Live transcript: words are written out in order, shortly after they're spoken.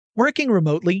Working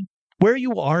remotely, where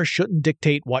you are shouldn't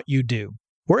dictate what you do.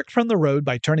 Work from the road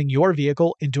by turning your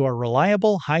vehicle into a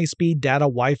reliable high-speed data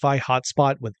Wi-Fi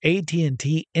hotspot with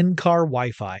AT&T in-car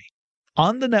Wi-Fi.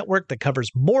 On the network that covers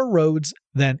more roads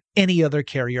than any other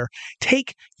carrier,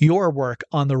 take your work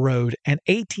on the road and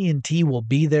AT&T will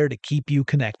be there to keep you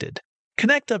connected.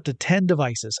 Connect up to 10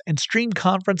 devices and stream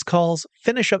conference calls,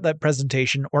 finish up that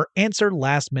presentation, or answer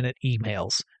last-minute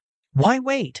emails. Why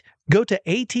wait? Go to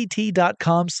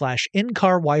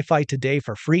att.com/in-car Wi-Fi today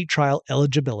for free trial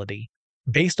eligibility.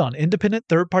 Based on independent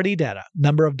third-party data,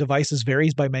 number of devices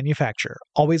varies by manufacturer.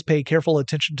 Always pay careful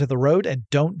attention to the road and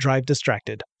don't drive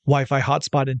distracted. Wi-Fi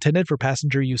hotspot intended for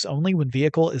passenger use only when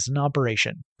vehicle is in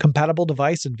operation. Compatible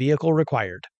device and vehicle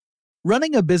required.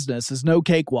 Running a business is no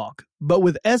cakewalk, but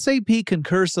with SAP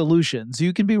Concur Solutions,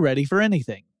 you can be ready for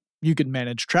anything. You can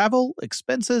manage travel,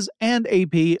 expenses, and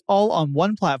AP all on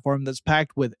one platform that's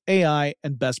packed with AI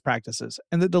and best practices,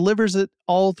 and that delivers it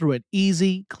all through an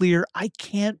easy, clear, I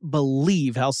can't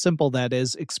believe how simple that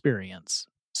is experience.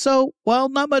 So, while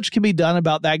not much can be done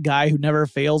about that guy who never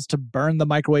fails to burn the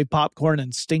microwave popcorn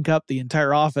and stink up the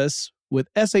entire office, with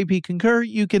SAP Concur,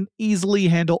 you can easily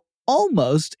handle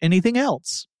almost anything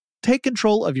else. Take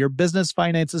control of your business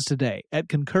finances today at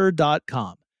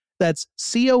Concur.com. That's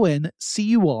CONCUR.com.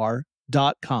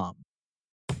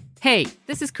 Hey,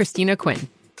 this is Christina Quinn.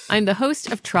 I'm the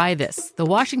host of Try This, the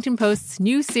Washington Post's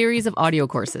new series of audio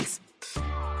courses.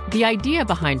 The idea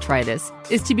behind Try This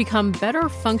is to become better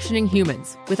functioning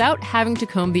humans without having to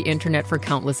comb the internet for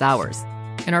countless hours.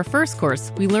 In our first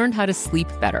course, we learned how to sleep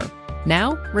better.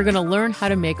 Now, we're going to learn how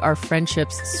to make our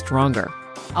friendships stronger.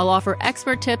 I'll offer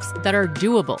expert tips that are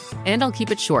doable, and I'll keep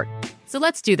it short. So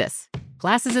let's do this.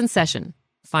 Class is in session.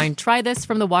 Find Try This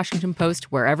from the Washington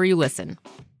Post wherever you listen.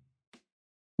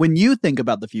 When you think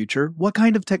about the future, what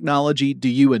kind of technology do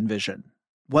you envision?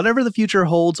 Whatever the future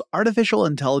holds, artificial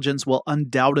intelligence will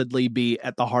undoubtedly be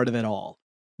at the heart of it all.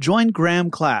 Join Graham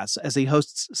Class as he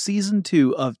hosts Season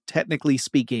 2 of Technically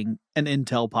Speaking, an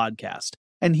Intel podcast,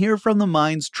 and hear from the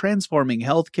minds transforming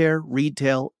healthcare,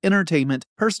 retail, entertainment,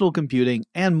 personal computing,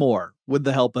 and more with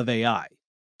the help of AI.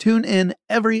 Tune in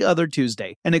every other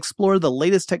Tuesday and explore the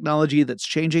latest technology that's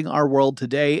changing our world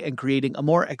today and creating a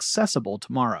more accessible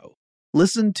tomorrow.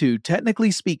 Listen to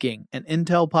Technically Speaking, an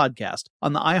Intel podcast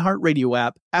on the iHeartRadio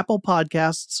app, Apple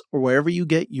Podcasts, or wherever you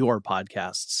get your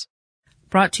podcasts.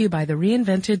 Brought to you by the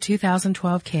reinvented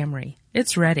 2012 Camry.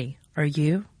 It's ready. Are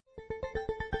you?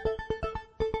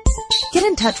 Get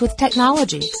in touch with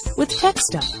technology with Tech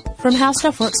Stuff from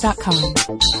HowStuffWorks.com.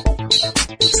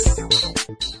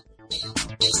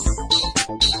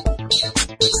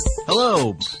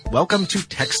 Hello, welcome to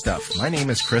Tech Stuff. My name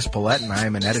is Chris Paulette, and I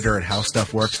am an editor at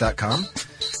HowStuffWorks.com.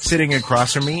 Sitting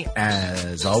across from me,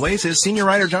 as always, is senior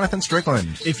writer Jonathan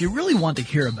Strickland. If you really want to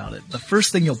hear about it, the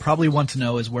first thing you'll probably want to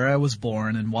know is where I was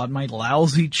born and what my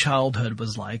lousy childhood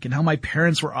was like and how my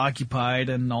parents were occupied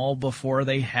and all before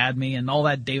they had me and all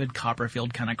that David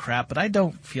Copperfield kind of crap, but I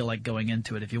don't feel like going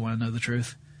into it if you want to know the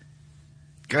truth.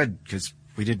 Good, because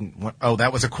we didn't want... Oh,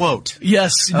 that was a quote.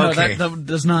 Yes, no, okay. that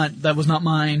was not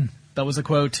mine. That was a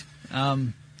quote.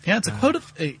 Yeah, it's a quote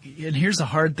of, and here's a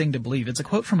hard thing to believe. It's a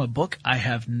quote from a book I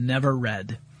have never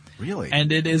read. Really?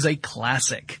 And it is a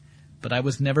classic, but it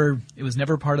was never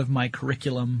part of my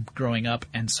curriculum growing up,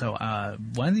 and so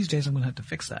one of these days I'm going to have to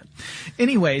fix that.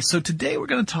 Anyway, so today we're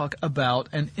going to talk about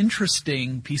an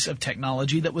interesting piece of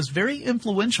technology that was very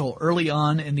influential early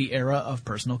on in the era of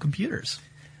personal computers.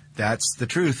 That's the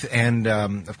truth, and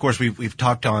of course we've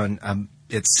talked on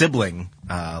its sibling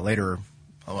later.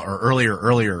 Or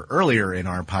earlier in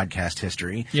our podcast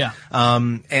history. Yeah.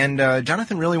 And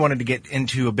Jonathan really wanted to get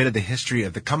into a bit of the history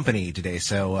of the company today.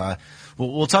 So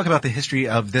we'll talk about the history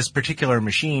of this particular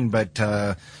machine, but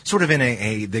sort of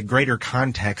in the greater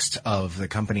context of the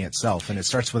company itself. And it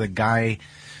starts with a guy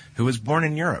who was born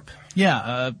in Europe.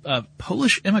 Yeah, a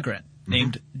Polish immigrant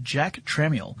named Jack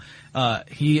Tramiel.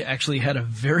 He actually had a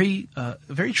very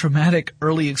traumatic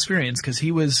early experience because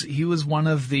he was one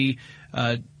of the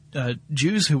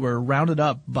Jews who were rounded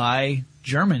up by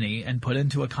Germany and put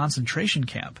into a concentration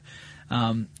camp.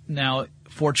 Now,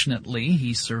 fortunately,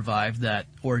 he survived that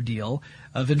ordeal,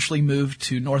 eventually moved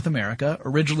to North America,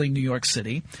 originally New York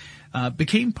City,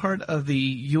 became part of the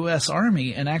U.S.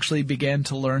 Army, and actually began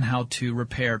to learn how to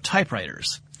repair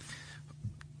typewriters.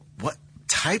 What?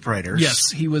 Typewriters? Yes,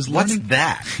 he was learning. What's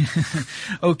that?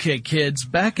 Okay, kids,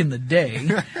 back in the day,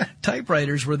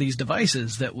 typewriters were these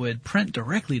devices that would print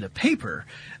directly to paper.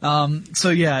 So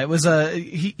yeah, it was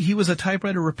he was a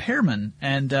typewriter repairman,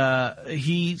 and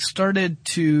he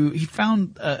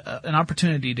found an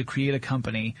opportunity to create a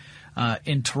company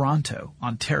in Toronto,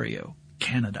 Ontario.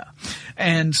 Canada.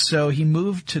 And so he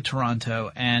moved to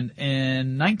Toronto, and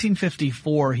in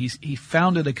 1954 he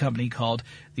founded a company called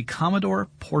the Commodore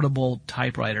Portable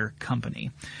Typewriter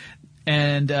Company.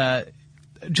 And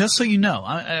just so you know,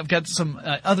 I've got some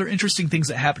other interesting things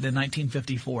that happened in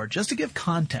 1954, just to give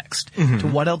context to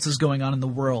what else is going on in the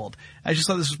world. I just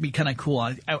thought this would be kind of cool.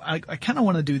 I kind of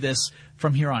want to do this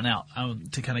from here on out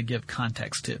to kind of give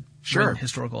context to when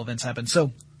historical events happen.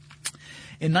 So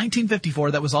in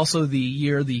 1954, that was also the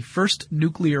year the first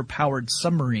nuclear-powered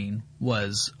submarine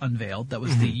was unveiled. That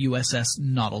was the USS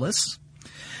Nautilus.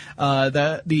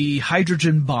 The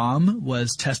hydrogen bomb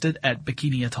was tested at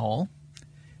Bikini Atoll,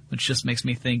 which just makes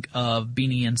me think of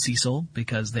Beanie and Cecil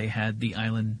because they had the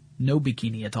island No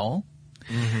Bikini Atoll.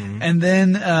 And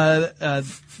then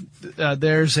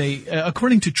there's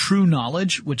according to True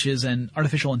Knowledge, which is an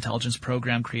artificial intelligence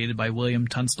program created by William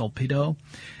Tunstall Peto,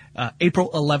 April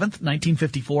 11th,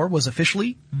 1954 was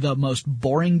officially the most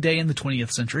boring day in the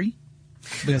 20th century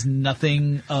because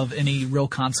nothing of any real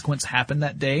consequence happened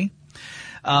that day.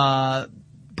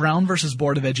 Brown versus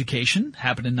Board of Education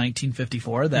happened in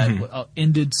 1954 that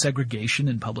ended segregation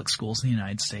in public schools in the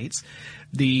United States.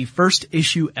 The first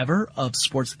issue ever of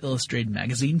Sports Illustrated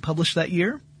magazine published that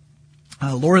year.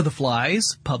 Lord of the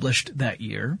Flies published that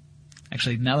year.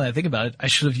 Actually, now that I think about it, I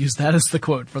should have used that as the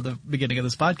quote for the beginning of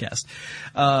this podcast.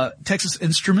 Texas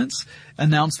Instruments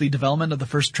announced the development of the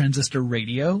first transistor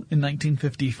radio in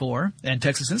 1954, and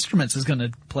Texas Instruments is going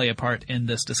to play a part in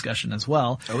this discussion as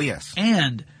well. Oh, yes.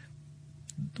 And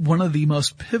one of the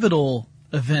most pivotal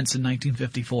events in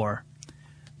 1954,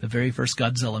 the very first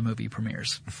Godzilla movie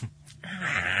premieres.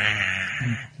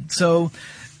 So,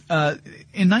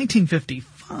 in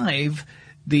 1955,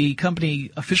 the company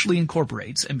officially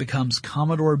incorporates and becomes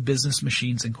Commodore Business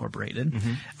Machines Incorporated.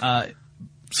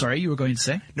 Sorry, you were going to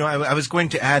say? No, I was going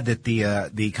to add that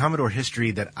the Commodore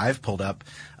history that I've pulled up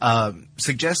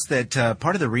suggests that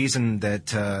part of the reason that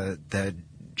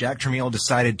Jack Tramiel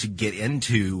decided to get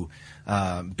into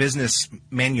business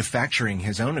manufacturing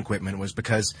his own equipment was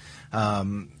because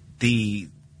the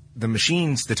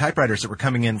machines, the typewriters that were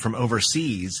coming in from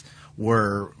overseas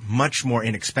were much more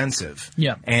inexpensive.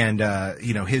 Yeah. And,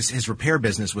 his repair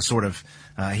business was sort of,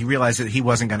 he realized that he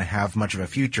wasn't going to have much of a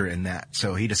future in that.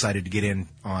 So he decided to get in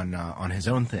on his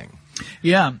own thing.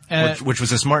 Yeah. Which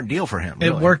was a smart deal for him.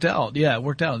 Really. It worked out. Yeah, it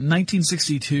worked out. In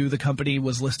 1962, the company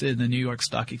was listed in the New York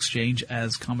Stock Exchange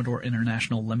as Commodore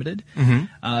International Limited.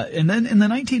 And then in the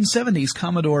 1970s,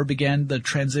 Commodore began the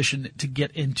transition to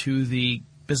get into the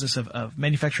business of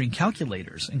manufacturing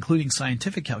calculators, including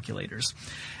scientific calculators.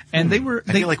 And I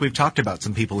feel like we've talked about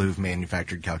some people who've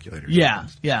manufactured calculators. Yeah,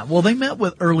 yeah. Well, they met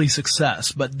with early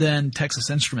success, but then Texas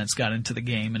Instruments got into the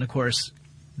game, and of course,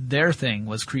 their thing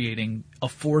was creating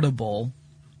affordable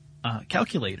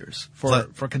calculators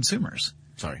for consumers.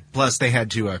 Sorry. Plus, they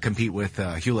had to compete with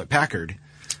Hewlett Packard.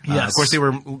 Yes. Of course, they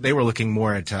were looking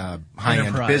more at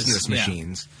high-end business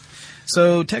machines. Yeah.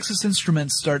 So Texas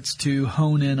Instruments starts to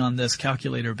hone in on this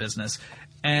calculator business,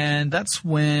 and that's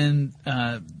when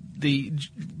by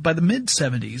the mid to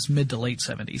late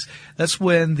 70s, that's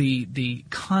when the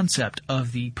concept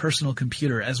of the personal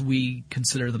computer as we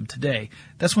consider them today,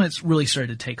 that's when it's really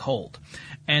started to take hold.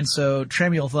 And so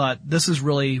Tramiel thought, this is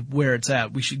really where it's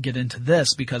at. We should get into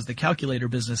this because the calculator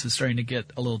business is starting to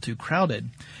get a little too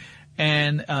crowded.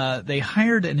 And they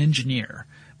hired an engineer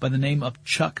by the name of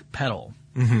Chuck Peddle.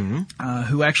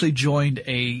 Who actually joined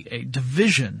a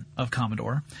division of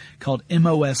Commodore called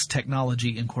MOS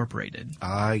Technology Incorporated.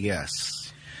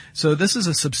 Yes. So this is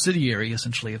a subsidiary,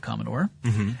 essentially, of Commodore.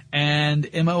 And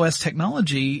MOS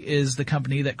Technology is the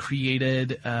company that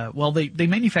created, they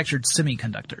manufactured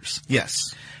semiconductors.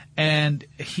 Yes. And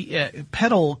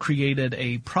Peddle created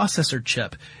a processor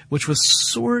chip, which was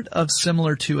sort of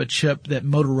similar to a chip that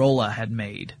Motorola had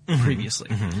made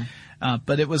previously.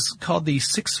 But it was called the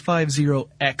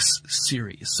 650X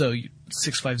series. So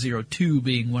 6502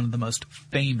 being one of the most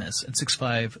famous and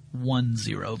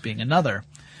 6510 being another.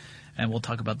 And we'll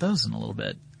talk about those in a little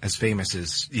bit. As famous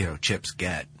as, chips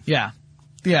get. Yeah.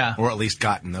 Yeah. Or at least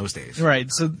got in those days.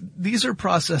 Right. So these are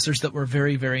processors that were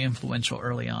very, very influential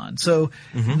early on. So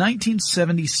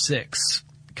 1976,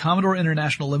 Commodore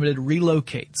International Limited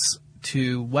relocates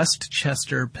to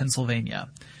Westchester, Pennsylvania.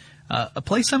 A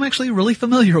place I'm actually really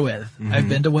familiar with. I've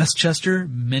been to Westchester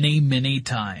many, many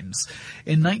times.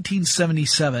 In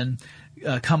 1977,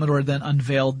 Commodore then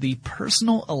unveiled the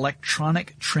Personal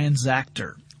Electronic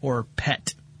Transactor, or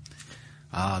PET.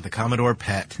 The Commodore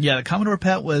PET. Yeah, the Commodore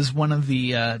PET was one of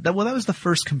the, that was the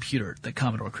first computer that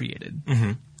Commodore created.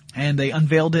 And they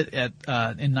unveiled it in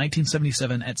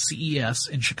 1977 at CES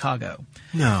in Chicago.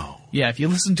 No. Yeah, if you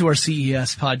listen to our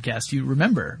CES podcast, you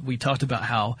remember we talked about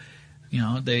how,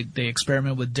 they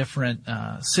experiment with different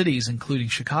cities, including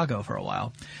Chicago, for a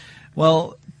while.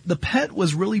 Well, the PET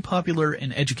was really popular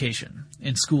in education,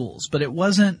 in schools, but it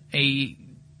wasn't a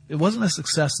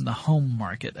success in the home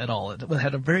market at all. It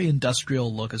had a very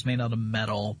industrial look. It was made out of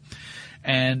metal,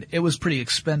 and it was pretty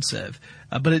expensive.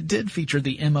 But it did feature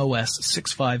the MOS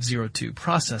 6502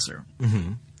 processor.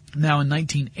 Mm-hmm. Now, in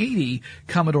 1980,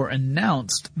 Commodore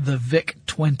announced the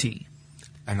VIC-20.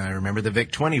 And I remember the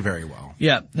VIC-20 very well.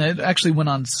 Yeah, it actually went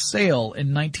on sale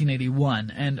in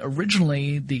 1981, and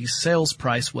originally the sales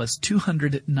price was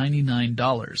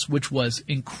 $299, which was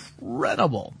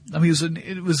incredible. I mean,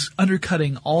 it was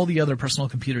undercutting all the other personal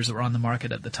computers that were on the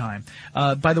market at the time.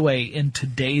 By the way, in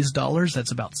today's dollars,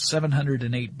 that's about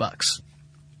 $708.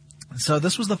 So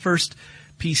this was the first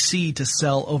PC to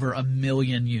sell over 1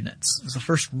 million units. It was the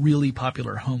first really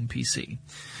popular home PC.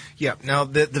 Yeah. Now,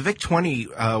 the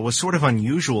VIC-20 was sort of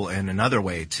unusual in another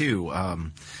way, too,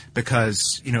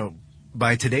 because,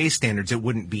 by today's standards, it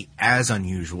wouldn't be as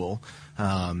unusual.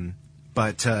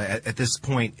 But at this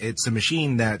point, it's a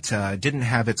machine that didn't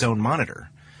have its own monitor.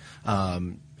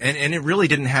 And it really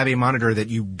didn't have a monitor that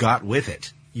you got with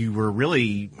it. You were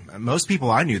most people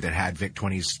I knew that had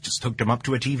VIC-20s just hooked them up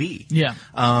to a TV. Yeah.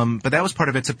 But that was part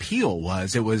of its appeal,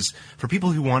 it was for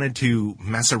people who wanted to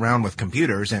mess around with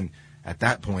computers. And at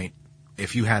that point,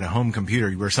 if you had a home computer,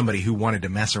 you were somebody who wanted to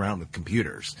mess around with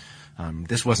computers.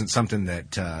 This wasn't something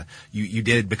that you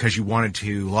did because you wanted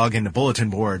to log into bulletin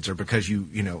boards or because you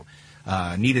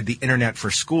needed the internet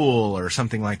for school or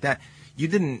something like that. You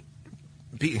didn't.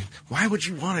 Why would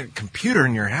you want a computer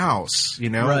in your house?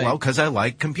 Right. Well, because I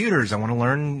like computers. I want to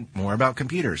learn more about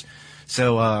computers.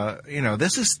 So,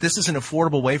 this is an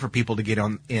affordable way for people to get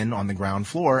in on the ground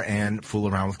floor and fool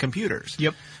around with computers.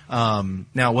 Yep.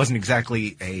 Now, it wasn't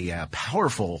exactly a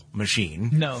powerful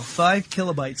machine. No, 5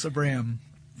 kilobytes of RAM.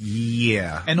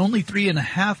 Yeah. And only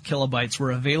 3.5 kilobytes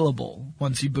were available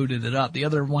once you booted it up. The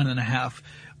other 1.5,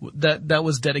 that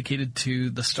was dedicated to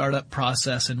the startup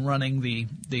process and running the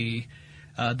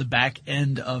back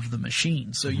end of the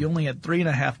machine. So you only had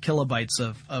 3.5 kilobytes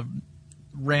of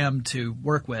RAM to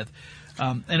work with.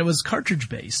 And it was cartridge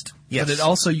based. Yes. But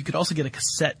you could also get a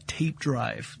cassette tape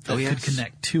drive that could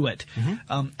connect to it.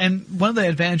 Mm-hmm. And one of the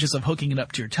advantages of hooking it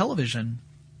up to your television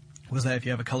was that if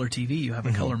you have a color TV, you have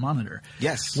a color monitor.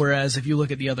 Yes. Whereas if you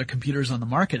look at the other computers on the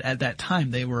market at that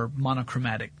time, they were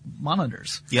monochromatic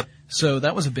monitors. Yep. So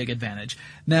that was a big advantage.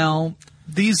 Now,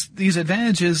 these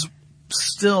advantages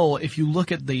still, if you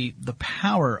look at the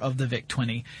power of the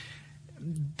VIC-20,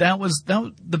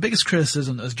 the biggest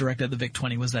criticism that was directed at the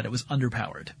VIC-20 was that it was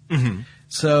underpowered. Mm-hmm.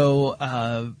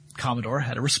 So Commodore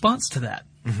had a response to that,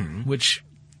 which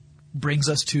brings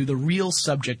us to the real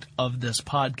subject of this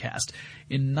podcast.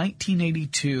 In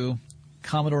 1982,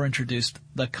 Commodore introduced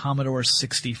the Commodore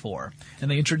 64,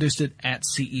 and they introduced it at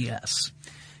CES.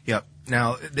 Yep.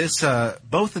 Now,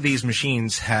 both of these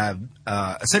machines have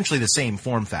essentially the same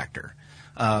form factor.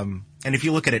 And if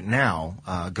you look at it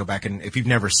now, go back and if you've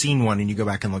never seen one and you go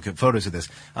back and look at photos of this,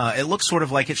 it looks sort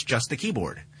of like it's just the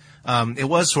keyboard. It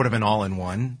was sort of an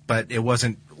all-in-one, but it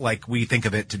wasn't like we think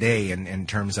of it today in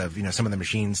terms of, some of the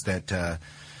machines that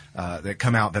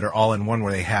come out that are all-in-one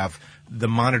where they have the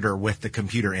monitor with the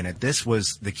computer in it. This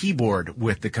was the keyboard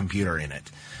with the computer in it.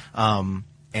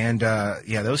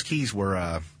 Those keys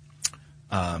were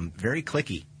very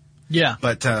clicky. Yeah.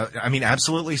 But,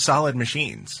 absolutely solid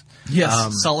machines.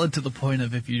 Yes, solid to the point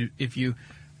of if you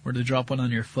were to drop one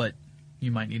on your foot,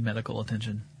 you might need medical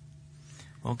attention.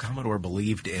 Well, Commodore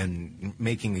believed in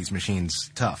making these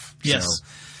machines tough. Yes. So,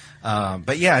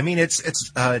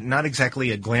 it's not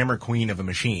exactly a glamour queen of a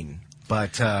machine,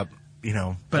 but boy,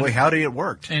 howdy, it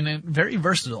worked. And very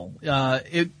versatile.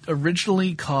 It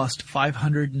originally cost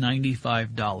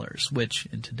 $595, which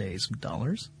in today's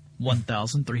dollars,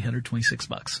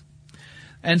 $1,326.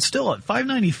 And still at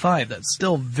 $595, that's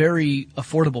still very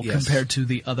affordable compared to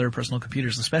the other personal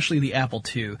computers, especially the Apple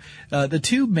II. The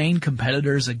two main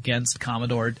competitors against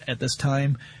Commodore at this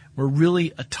time were really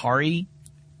Atari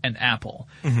and Apple.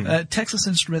 Texas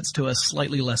Instruments to a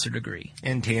slightly lesser degree.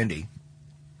 And Tandy.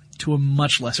 To a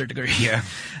much lesser degree. Yeah.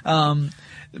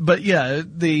 But yeah,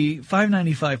 the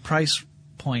 $595 price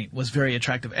point was very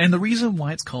attractive. And the reason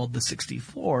why it's called the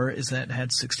 64 is that it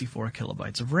had 64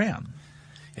 kilobytes of RAM.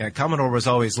 Yeah, Commodore was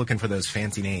always looking for those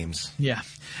fancy names. Yeah.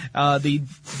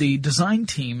 The design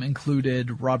team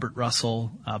included Robert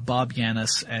Russell, Bob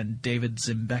Yanis, and David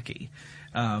Zimbecki.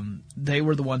 They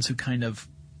were the ones who kind of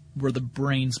were the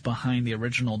brains behind the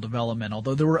original development,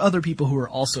 although there were other people who were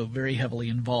also very heavily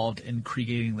involved in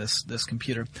creating this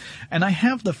computer. And I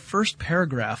have the first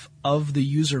paragraph of the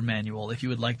user manual if you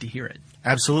would like to hear it.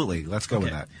 Absolutely. Let's go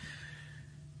with that.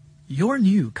 Your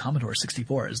new Commodore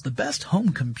 64 is the best home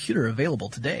computer available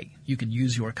today. You can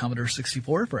use your Commodore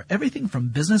 64 for everything from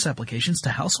business applications to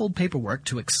household paperwork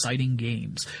to exciting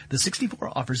games. The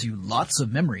 64 offers you lots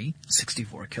of memory,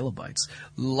 64 kilobytes,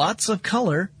 lots of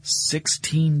color,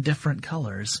 16 different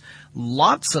colors,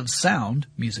 lots of sound,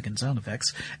 music and sound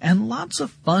effects, and lots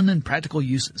of fun and practical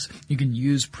uses. You can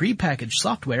use prepackaged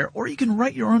software, or you can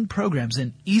write your own programs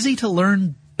in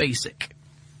easy-to-learn BASIC.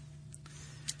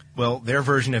 Well, their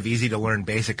version of easy to learn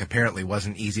BASIC apparently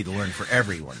wasn't easy to learn for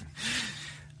everyone,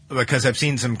 because I've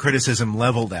seen some criticism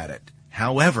leveled at it.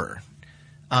 However,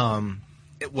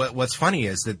 what's funny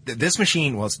is that this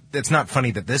machine, well, it's not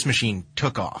funny that this machine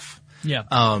took off. Yeah.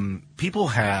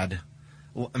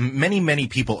 Many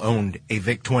people owned a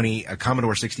VIC-20, a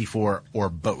Commodore 64, or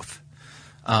both.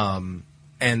 And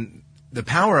the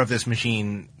power of this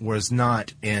machine was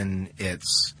not in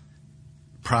its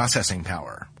processing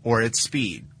power or its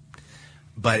speed,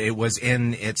 but it was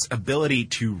in its ability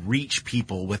to reach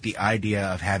people with the idea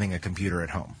of having a computer at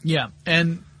home. Yeah,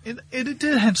 and it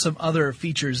did have some other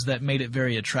features that made it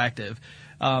very attractive.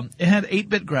 It had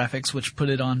 8-bit graphics, which put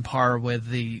it on par with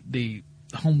the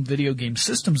home video game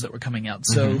systems that were coming out.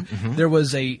 So there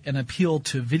was an appeal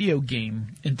to video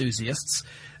game enthusiasts,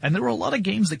 and there were a lot of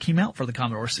games that came out for the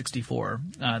Commodore 64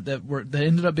 that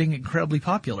ended up being incredibly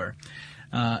popular.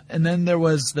 And then there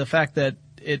was the fact that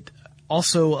it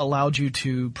also allowed you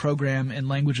to program in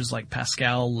languages like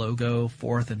Pascal, Logo,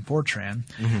 Forth, and Fortran.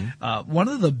 One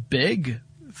of the big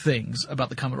things about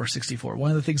the Commodore 64,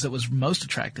 one of the things that was most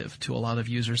attractive to a lot of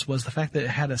users, was the fact that it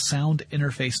had a sound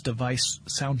interface device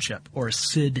sound chip, or a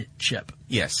SID chip.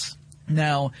 Yes.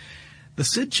 Now, the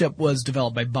SID chip was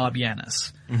developed by Bob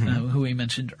Yanis, who we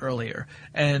mentioned earlier,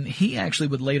 and he actually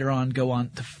would later on go on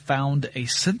to found a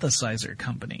synthesizer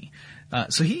company.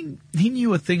 So he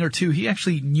knew a thing or two. He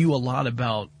actually knew a lot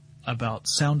about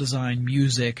sound design,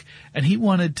 music, and he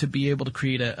wanted to be able to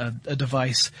create a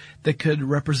device that could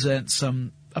represent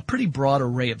a pretty broad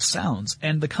array of sounds.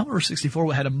 And the Commodore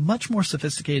 64 had a much more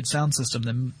sophisticated sound system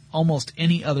than almost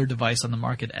any other device on the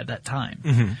market at that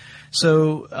time.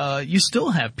 So you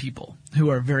still have people who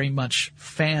are very much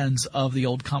fans of the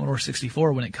old Commodore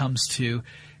 64 when it comes to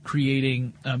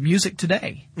creating music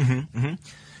today.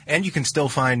 And you can still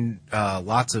find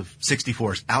lots of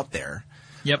 64s out there.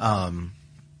 Yep.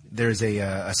 There's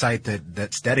a site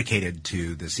that's dedicated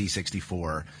to the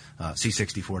C64,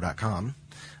 c64.com,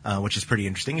 which is pretty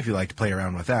interesting if you like to play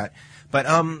around with that. But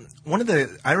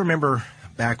I remember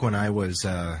back when I was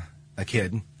a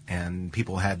kid and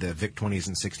people had the VIC-20s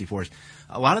and 64s,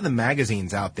 a lot of the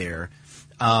magazines out there,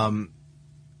 the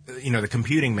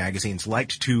computing magazines,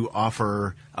 liked to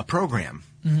offer a program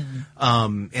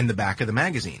in the back of the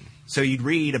magazine. So you'd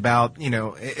read about,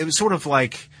 it was sort of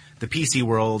like the PC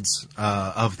worlds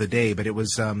of the day, but it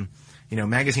was,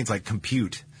 magazines like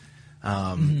Compute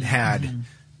had.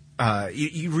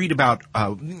 You read about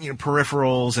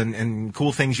peripherals and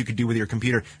cool things you could do with your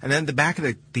computer, and then the back of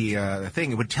the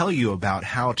thing, it would tell you about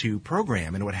how to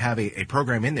program, and it would have a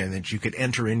program in there that you could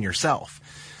enter in yourself.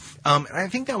 And I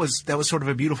think that was sort of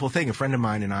a beautiful thing. A friend of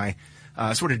mine and I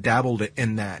sort of dabbled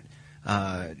in that,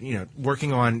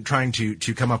 working on trying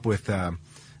to come up with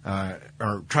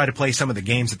or try to play some of the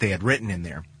games that they had written in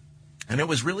there. And it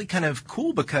was really kind of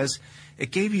cool because it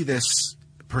gave you this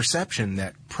perception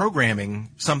that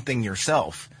programming something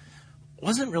yourself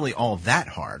wasn't really all that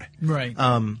hard. Right.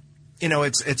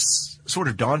 It's sort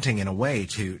of daunting in a way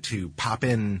to pop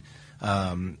in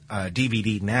a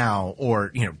DVD now, or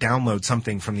download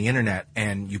something from the internet,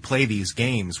 and you play these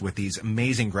games with these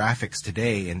amazing graphics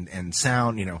today and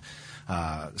sound,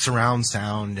 surround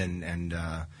sound and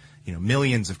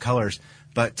millions of colors.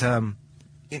 But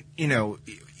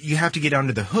you have to get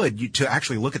under the hood to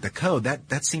actually look at the code.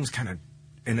 That seems kind of,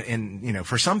 and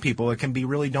for some people it can be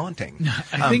really daunting.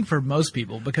 I think for most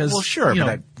people, because but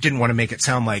I didn't want to make it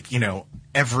sound like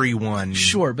everyone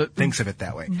thinks of it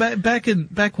that way.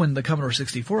 Back when the Commodore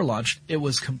 64 launched, it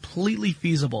was completely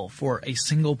feasible for a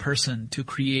single person to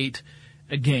create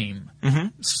a game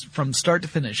from start to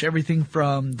finish. Everything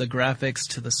from the graphics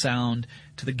to the sound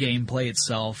to the gameplay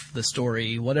itself, the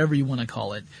story, whatever you want to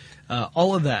call it.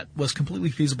 All of that was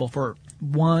completely feasible for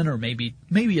one or maybe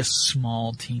a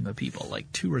small team of people, like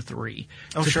 2 or 3,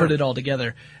 to put it all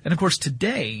together. And of course,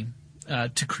 today,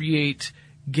 to create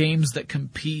games that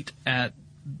compete at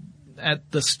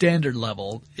the standard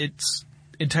level, it's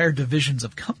entire divisions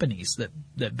of companies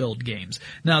that build games.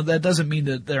 Now, that doesn't mean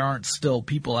that there aren't still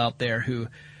people out there who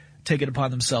take it upon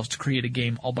themselves to create a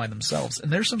game all by themselves.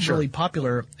 And there's some really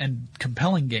popular and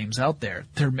compelling games out there.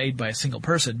 They're made by a single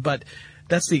person, but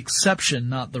that's the exception,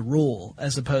 not the rule,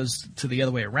 as opposed to the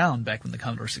other way around back when the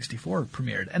Commodore 64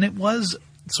 premiered. And it was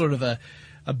sort of a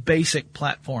basic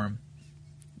platform.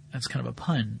 That's kind of a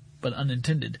pun, but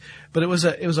unintended. But it was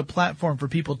a platform for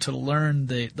people to learn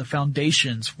the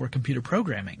foundations for computer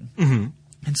programming. Mm-hmm.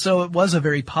 And so it was a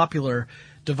very popular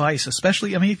device,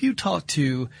 especially, I mean, if you talk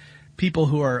to people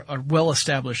who are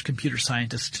well-established computer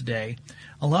scientists today,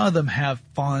 a lot of them have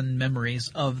fond memories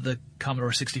of the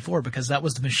Commodore 64 because that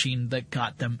was the machine that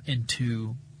got them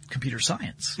into computer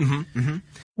science. Mm-hmm. Mm-hmm.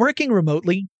 Working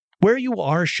remotely, where you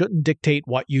are shouldn't dictate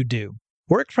what you do.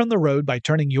 Work from the road by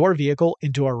turning your vehicle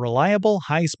into a reliable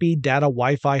high-speed data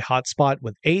Wi-Fi hotspot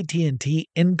with AT&T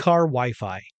in-car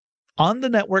Wi-Fi. On the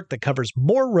network that covers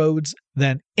more roads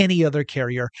than any other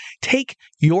carrier, take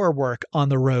your work on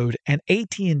the road and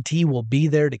AT&T will be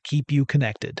there to keep you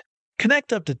connected.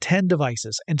 Connect up to 10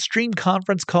 devices and stream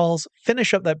conference calls,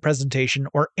 finish up that presentation,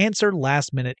 or answer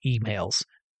last-minute emails.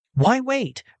 Why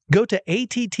wait? Go to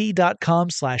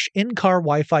att.com/in-car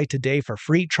Wi-Fi today for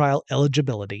free trial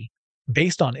eligibility.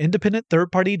 Based on independent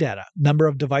third-party data, number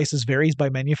of devices varies by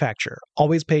manufacturer.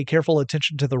 Always pay careful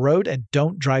attention to the road and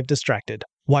don't drive distracted.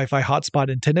 Wi-Fi hotspot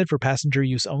intended for passenger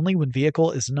use only when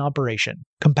vehicle is in operation.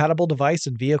 Compatible device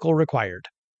and vehicle required.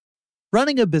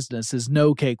 Running a business is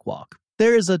no cakewalk.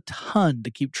 There is a ton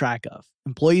to keep track of.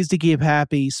 Employees to keep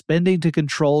happy, spending to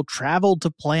control, travel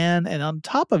to plan, and on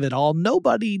top of it all,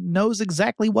 nobody knows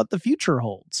exactly what the future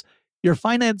holds. Your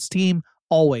finance team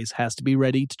always has to be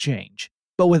ready to change.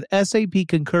 But with SAP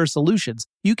Concur Solutions,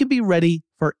 you can be ready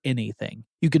for anything.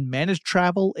 You can manage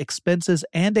travel, expenses,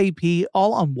 and AP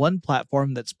all on one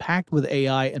platform that's packed with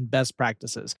AI and best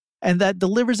practices, and that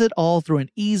delivers it all through an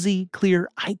easy, clear,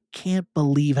 I can't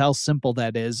believe how simple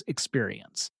that is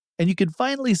experience. And you can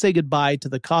finally say goodbye to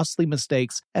the costly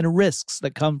mistakes and risks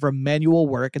that come from manual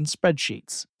work and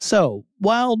spreadsheets. So,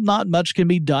 while not much can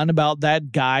be done about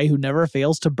that guy who never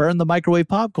fails to burn the microwave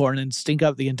popcorn and stink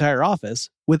up the entire office,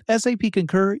 with SAP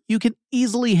Concur, you can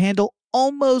easily handle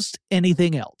almost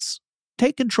anything else.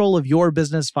 Take control of your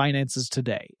business finances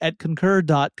today at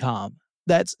Concur.com.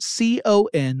 That's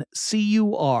CONCUR.com.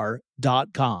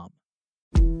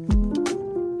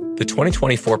 The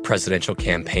 2024 presidential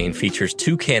campaign features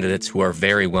two candidates who are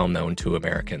very well known to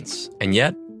Americans. And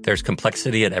yet, there's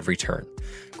complexity at every turn.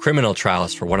 Criminal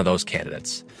trials for one of those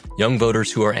candidates. Young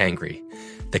voters who are angry.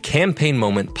 The Campaign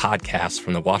Moment podcast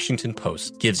from the Washington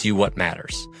Post gives you what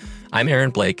matters. I'm Aaron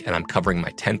Blake, and I'm covering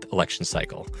my 10th election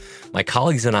cycle. My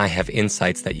colleagues and I have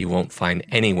insights that you won't find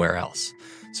anywhere else.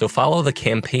 So follow The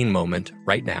Campaign Moment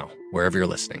right now, wherever you're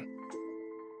listening.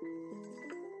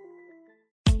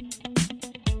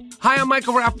 Hi, I'm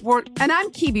Michael Rappaport. And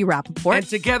I'm Kibi Rappaport. And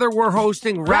together we're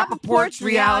hosting Rappaport's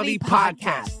Reality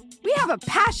Podcast. We have a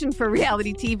passion for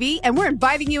reality TV, and we're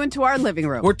inviting you into our living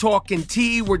room. We're talking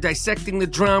tea, we're dissecting the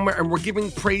drama, and we're giving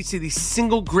praise to the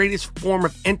single greatest form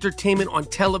of entertainment on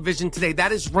television today.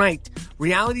 That is right.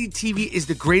 Reality TV is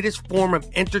the greatest form of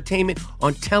entertainment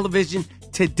on television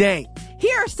today.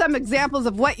 Here are some examples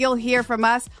of what you'll hear from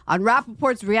us on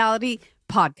Rappaport's Reality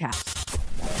Podcast.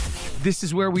 This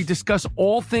is where we discuss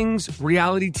all things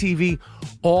reality TV,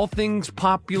 all things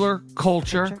popular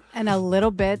culture. And a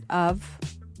little bit of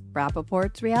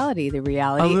Rappaport's reality, the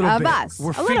reality of bit. us.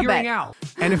 We're figuring out.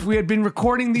 And if we had been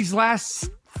recording these last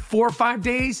 4 or 5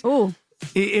 days,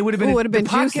 it would have been, the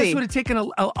podcast juicy. would have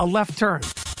taken a left turn.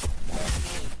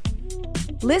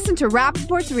 Listen to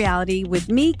Rappaport's Reality with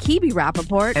me, Kibi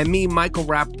Rappaport. And me, Michael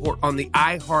Rappaport, on the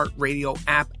iHeartRadio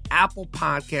app, Apple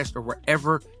Podcast, or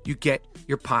wherever you get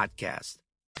your podcast.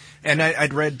 And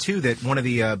I'd read, too, that one of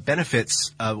the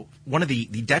benefits, one of the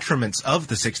detriments of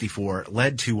the 64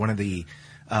 led to one of the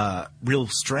real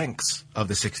strengths of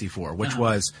the 64, which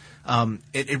was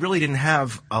it really didn't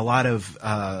have a lot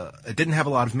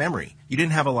of memory. You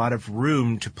didn't have a lot of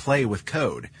room to play with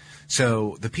code.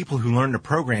 So the people who learned to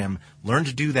program learned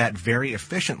to do that very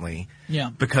efficiently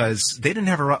because they didn't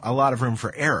have a lot of room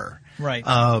for error. Right.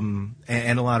 And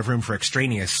a lot of room for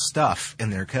extraneous stuff in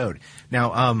their code.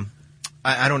 Now,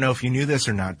 I don't know if you knew this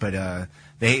or not, but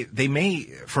they may,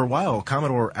 for a while,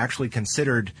 Commodore actually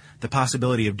considered the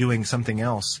possibility of doing something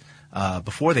else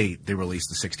before they released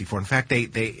the 64. In fact,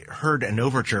 they heard an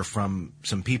overture from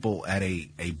some people at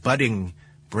a budding,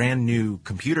 brand new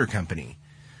computer company,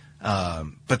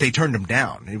 but they turned them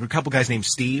down. There were a couple guys named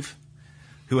Steve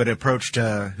who had approached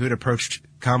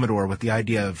Commodore with the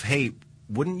idea of, hey,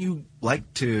 wouldn't you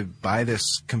like to buy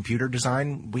this computer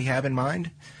design we have in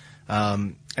mind?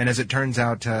 And as it turns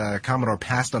out, Commodore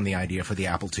passed on the idea for the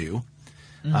Apple II.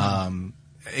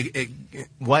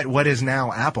 What is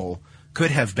now Apple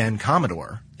could have been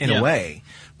Commodore in a way,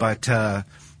 but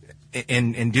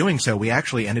in doing so, we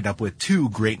actually ended up with two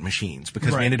great machines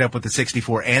because we ended up with the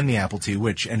 64 and the Apple II,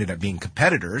 which ended up being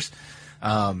competitors.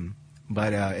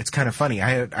 But it's kind of funny.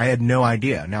 I had no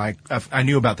idea. Now I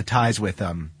knew about the ties with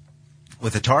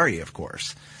Atari, of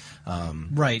course.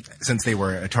 Right. Since they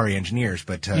were Atari engineers,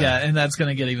 but and that's going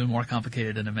to get even more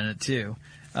complicated in a minute too.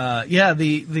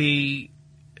 The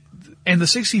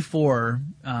 64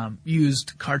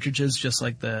 used cartridges just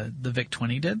like the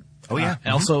VIC-20 did. Oh yeah. It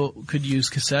also could use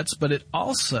cassettes, but it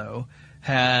also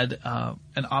had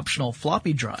an optional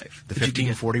floppy drive. The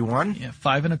 1541? Yeah,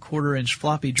 5 1/4 inch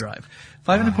floppy drive.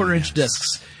 5 1/4 inch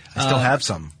discs. I still have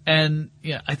some. And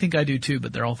I think I do too,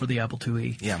 but they're all for the Apple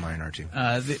IIe. Yeah, mine are too.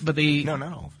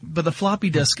 No. But the floppy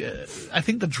disk, I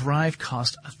think the drive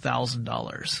cost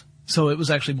 $1,000. So it was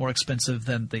actually more expensive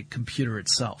than the computer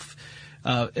itself.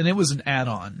 And it was an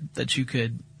add-on that you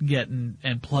could get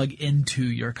and plug into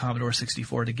your Commodore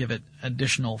 64 to give it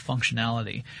additional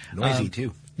functionality. Noisy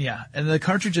too. Yeah, and the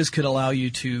cartridges could allow you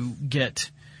to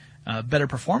get better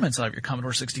performance out of your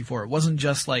Commodore 64. It wasn't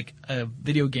just like a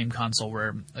video game console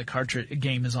where a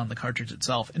game is on the cartridge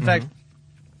itself. In fact,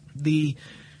 the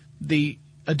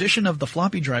addition of the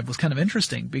floppy drive was kind of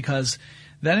interesting because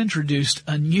that introduced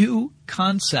a new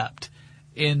concept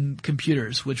in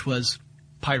computers, which was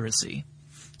piracy.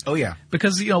 Oh yeah.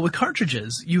 Because, with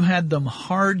cartridges, you had them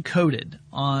hard-coded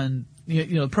on,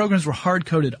 programs were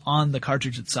hard-coded on the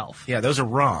cartridge itself. Yeah, those are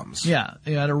ROMs. Yeah,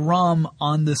 you had a ROM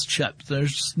on this chip.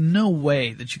 There's just no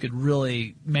way that you could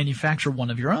really manufacture one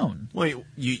of your own. Well,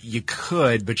 you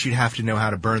could, but you'd have to know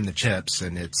how to burn the chips,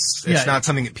 and it's not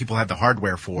something that people have the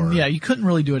hardware for. Yeah, you couldn't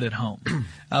really do it at home.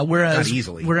 Whereas, not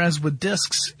easily. Whereas with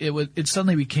discs, it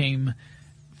suddenly became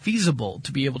feasible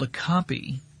to be able to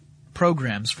copy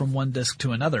programs from one disk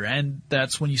to another, and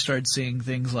that's when you started seeing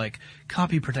things like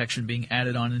copy protection being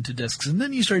added on into disks, and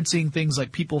then you started seeing things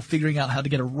like people figuring out how to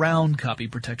get around copy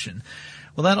protection.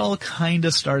 Well, that all kind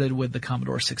of started with the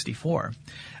Commodore 64.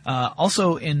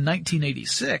 Also in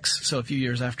 1986, so a few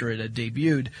years after it had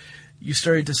debuted, you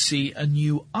started to see a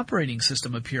new operating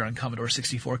system appear on Commodore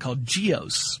 64 called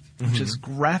GEOS, which is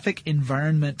Graphic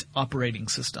Environment Operating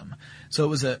System. So it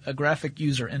was a graphic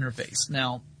user interface.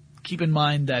 Now, keep in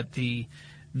mind that the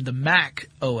Mac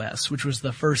OS, which was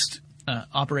the first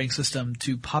operating system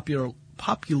to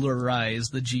popularize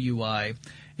the GUI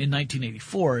in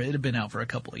 1984, it had been out for a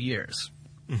couple of years.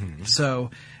 So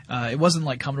it wasn't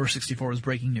like Commodore 64 was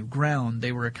breaking new ground.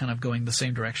 They were kind of going the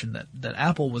same direction that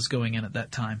Apple was going in at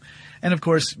that time. And of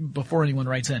course, before anyone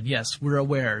writes in, yes, we're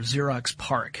aware Xerox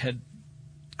PARC had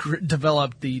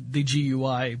developed the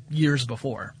GUI years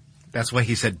before. That's why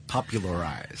he said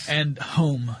popularize. And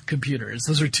home computers.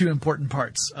 Those are two important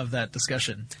parts of that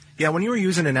discussion. Yeah, when you were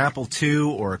using an Apple II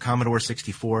or a Commodore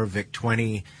 64,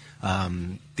 VIC-20,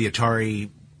 the Atari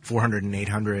 400 and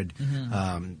 800,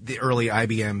 the early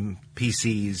IBM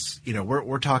PCs,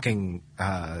 we're talking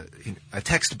a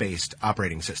text-based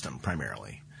operating system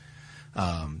primarily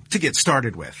to get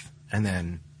started with. And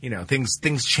then,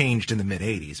 things changed in the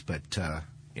mid-'80s, but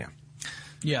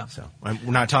yeah. So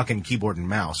we're not talking keyboard and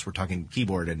mouse. We're talking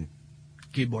keyboard and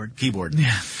keyboard.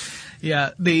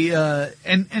 Yeah.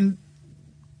 And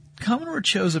Commodore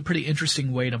chose a pretty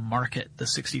interesting way to market the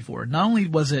 64. Not only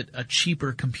was it a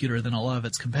cheaper computer than a lot of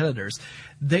its competitors,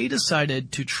 they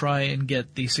decided to try and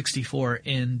get the 64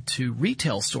 into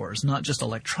retail stores, not just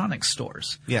electronics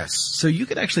stores. Yes. So you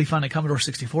could actually find a Commodore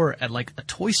 64 at like a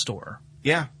toy store.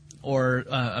 Yeah. Or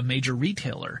a major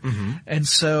retailer. And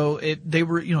so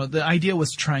the idea was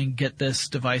to try and get this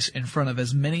device in front of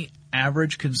as many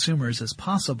average consumers as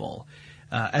possible,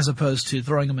 as opposed to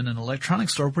throwing them in an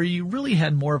electronics store where you really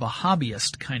had more of a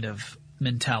hobbyist kind of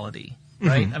mentality,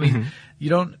 right? I mean,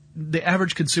 the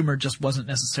average consumer just wasn't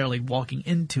necessarily walking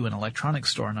into an electronics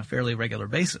store on a fairly regular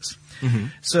basis.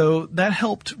 So that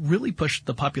helped really push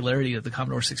the popularity of the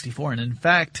Commodore 64. And in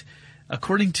fact,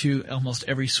 according to almost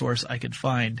every source I could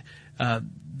find,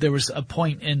 there was a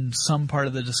point in some part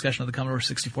of the discussion of the Commodore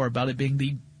 64 about it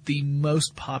being the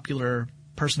most popular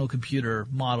personal computer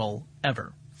model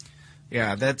ever.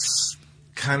 Yeah, that's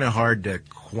kind of hard to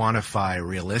quantify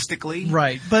realistically.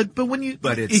 Right, but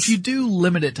if you do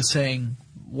limit it to saying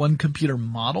one computer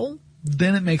model,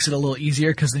 then it makes it a little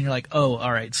easier because then you're like, oh,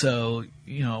 all right, so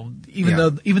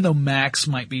even though Macs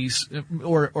might be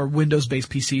or Windows-based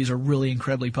PCs are really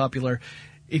incredibly popular,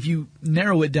 if you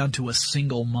narrow it down to a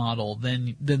single model,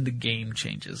 then the game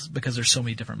changes because there's so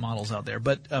many different models out there.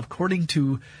 But according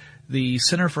to the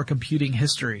Center for Computing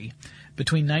History,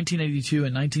 between 1982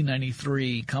 and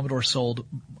 1993, Commodore sold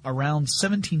around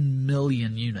 17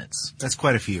 million units. That's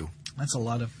quite a few. That's a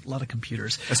lot of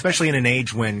computers. Especially in an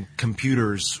age when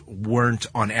computers weren't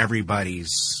on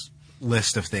everybody's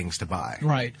list of things to buy.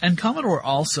 Right. And Commodore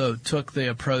also took the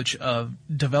approach of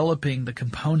developing the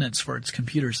components for its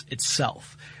computers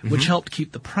itself, which helped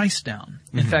keep the price down.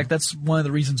 In fact, that's one of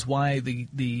the reasons why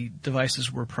the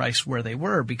devices were priced where they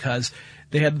were, because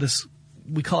they had this,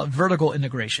 we call it vertical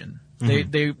integration.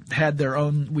 They had their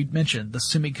own, we mentioned, the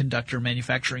semiconductor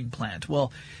manufacturing plant.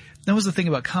 Well, that was the thing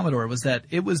about Commodore, was that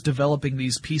it was developing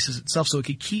these pieces itself so it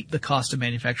could keep the cost of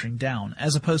manufacturing down,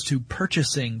 as opposed to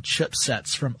purchasing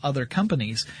chipsets from other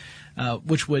companies,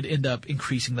 which would end up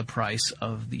increasing the price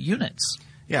of the units.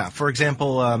 Yeah. For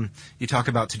example, you talk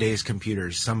about today's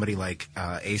computers. Somebody like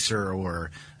Acer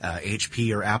or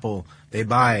HP or Apple, they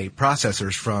buy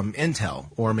processors from Intel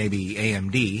or maybe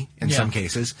AMD in some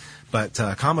cases, but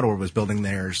Commodore was building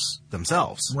theirs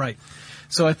themselves. Right.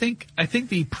 So I think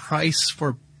the price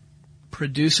for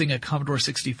producing a Commodore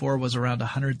 64 was around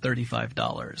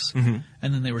 $135, and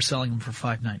then they were selling them for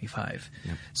 $595.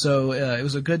 Yep. So it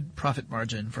was a good profit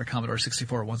margin for Commodore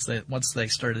 64 once they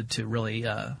started to really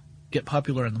get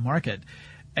popular in the market.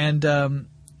 And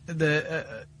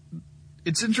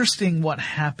it's interesting what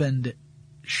happened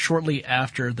shortly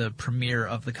after the premiere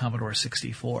of the Commodore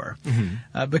 64,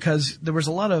 because there was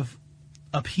a lot of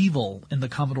upheaval in the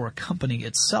Commodore company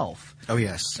itself. Oh,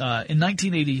 yes. In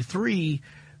 1983,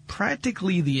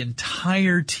 practically the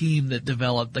entire team that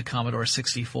developed the Commodore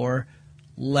 64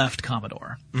 left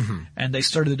Commodore. And they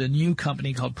started a new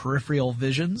company called Peripheral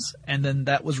Visions, and then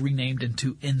that was renamed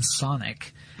into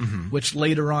Ensoniq, which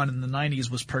later on in the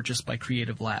 90s was purchased by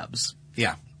Creative Labs.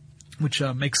 Yeah. Which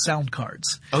makes sound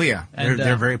cards. Oh, yeah.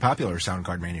 They're very popular sound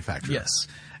card manufacturer. Yes.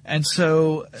 And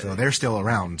so they're still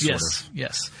around, sort of.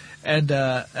 Yes. And,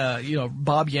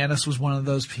 Bob Yanis was one of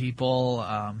those people.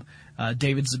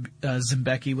 David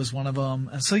Zimbecki was one of them.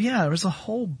 And so, there was a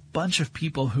whole bunch of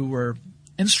people who were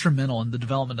instrumental in the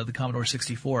development of the Commodore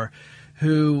 64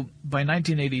 who, by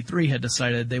 1983, had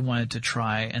decided they wanted to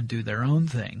try and do their own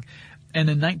thing. And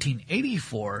in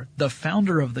 1984, the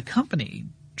founder of the company,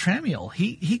 Tramiel,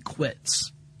 he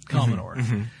quits Commodore.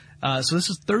 So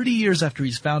this is 30 years after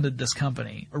he's founded this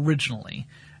company originally.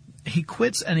 He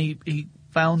quits and he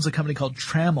founds a company called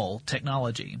Trammell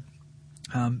Technology.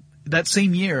 That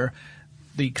same year,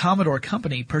 the Commodore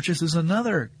company purchases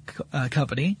another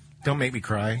company. Don't make me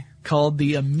cry. Called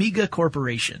the Amiga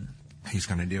Corporation. He's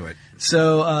going to do it.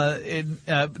 So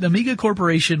the Amiga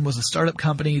Corporation was a startup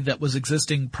company that was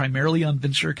existing primarily on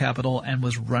venture capital and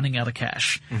was running out of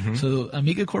cash. So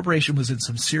Amiga Corporation was in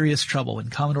some serious trouble when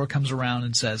Commodore comes around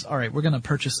and says, all right, we're going to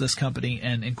purchase this company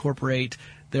and incorporate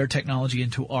their technology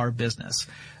into our business.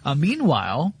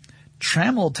 Meanwhile,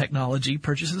 Trammell Technology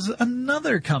purchases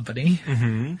another company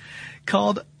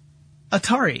called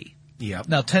Atari. Yep.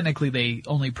 Now, technically, they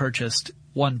only purchased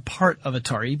one part of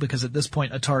Atari because at this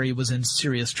point, Atari was in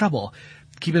serious trouble.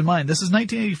 Keep in mind, this is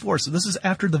 1984, so this is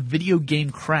after the video game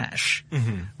crash,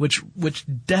 which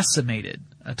decimated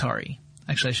Atari.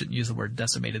 Actually, I shouldn't use the word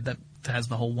decimated. That has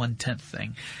the whole 1/10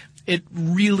 thing. It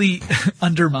really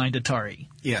undermined Atari.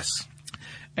 Yes.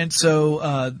 And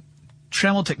so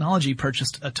Trammell Technology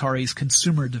purchased Atari's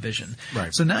consumer division.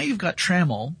 Right. So now you've got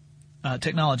Trammell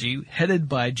Technology, headed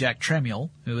by Jack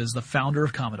Tramiel, who is the founder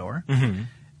of Commodore,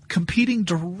 competing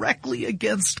directly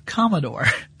against Commodore.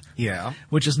 Yeah.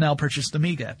 Which has now purchased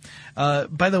Amiga.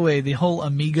 By the way, the whole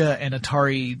Amiga and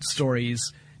Atari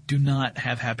stories do not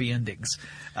have happy endings.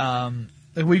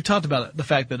 We've talked about the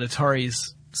fact that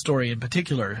Atari's story in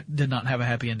particular did not have a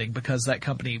happy ending because that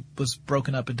company was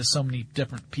broken up into so many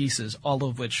different pieces, all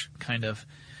of which kind of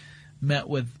met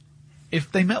with,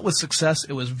 if they met with success,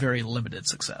 it was very limited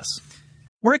success.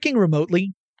 Working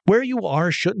remotely, where you are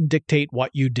shouldn't dictate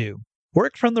what you do.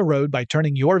 Work from the road by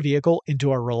turning your vehicle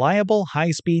into a reliable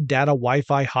high-speed data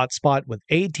Wi-Fi hotspot with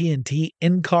AT&T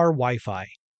in-car Wi-Fi.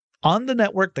 On the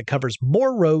network that covers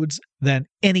more roads than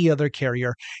any other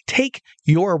carrier, take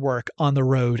your work on the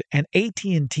road and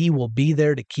AT&T will be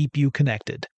there to keep you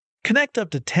connected. Connect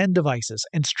up to 10 devices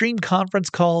and stream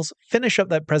conference calls, finish up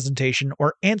that presentation,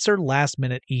 or answer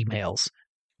last-minute emails.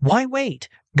 Why wait?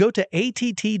 Go to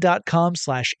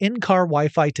att.com/in-car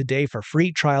Wi-Fi today for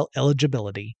free trial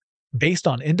eligibility. Based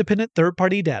on independent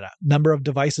third-party data, number of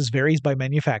devices varies by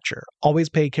manufacturer. Always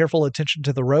pay careful attention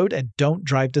to the road and don't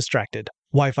drive distracted.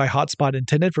 Wi-Fi hotspot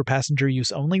intended for passenger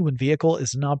use only when vehicle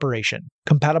is in operation.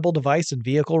 Compatible device and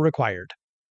vehicle required.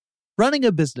 Running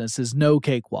a business is no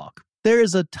cakewalk. There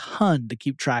is a ton to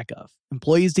keep track of.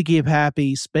 Employees to keep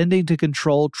happy, spending to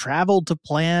control, travel to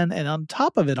plan, and on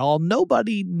top of it all,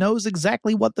 nobody knows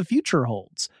exactly what the future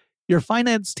holds. Your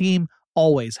finance team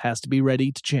always has to be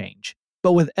ready to change.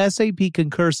 But with SAP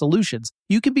Concur Solutions,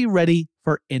 you can be ready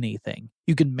for anything.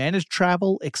 You can manage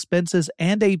travel, expenses,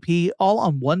 and AP all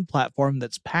on one platform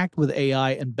that's packed with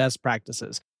AI and best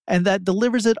practices, and that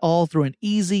delivers it all through an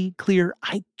easy, clear,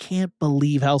 I can't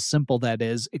believe how simple that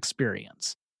is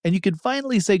experience. And you can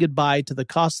finally say goodbye to the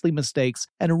costly mistakes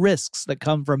and risks that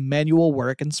come from manual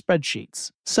work and spreadsheets.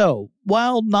 So,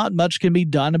 while not much can be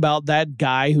done about that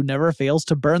guy who never fails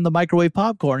to burn the microwave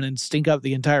popcorn and stink up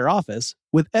the entire office,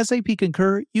 with SAP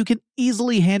Concur, you can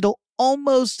easily handle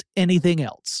almost anything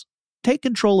else. Take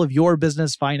control of your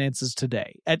business finances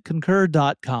today at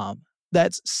concur.com.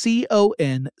 That's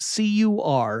CONCUR.com.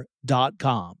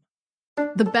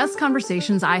 The best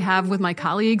conversations I have with my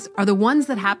colleagues are the ones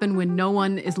that happen when no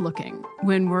one is looking,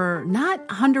 when we're not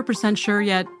 100% sure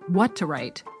yet what to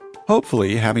write.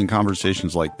 Hopefully, having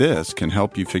conversations like this can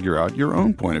help you figure out your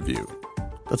own point of view.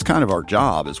 That's kind of our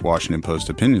job as Washington Post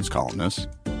opinions columnists.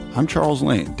 I'm Charles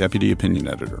Lane, Deputy Opinion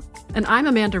Editor. And I'm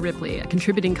Amanda Ripley, a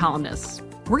contributing columnist.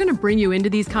 We're going to bring you into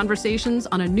these conversations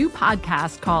on a new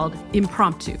podcast called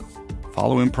Impromptu.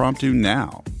 Follow Impromptu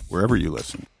now, wherever you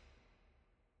listen.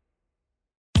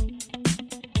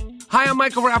 Hi, I'm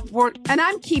Michael Rappaport. And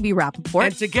I'm Kibi Rappaport.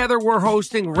 And together we're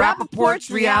hosting Rappaport's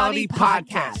Reality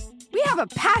Podcast. We have a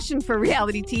passion for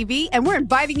reality TV, and we're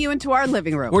inviting you into our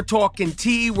living room. We're talking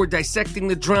tea, we're dissecting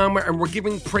the drama, and we're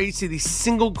giving praise to the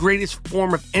single greatest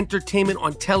form of entertainment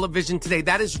on television today.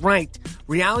 That is right.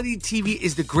 Reality TV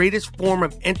is the greatest form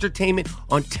of entertainment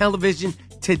on television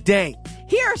today.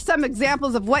 Here are some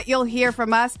examples of what you'll hear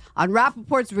from us on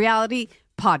Rappaport's Reality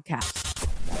Podcast.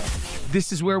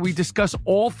 This is where we discuss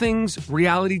all things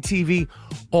reality TV,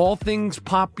 all things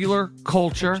popular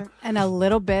culture. And a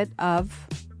little bit of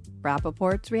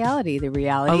Rappaport's reality, the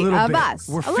reality of bit. us.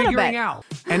 We're figuring out.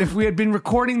 And if we had been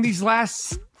recording these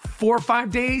last 4 or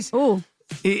 5 days,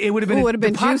 it would have been, the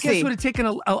podcast juicy. would have taken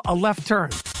a left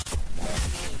turn.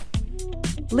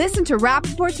 Listen to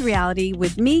Rappaport's Reality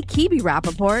with me, Kibi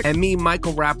Rappaport. And me,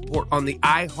 Michael Rappaport, on the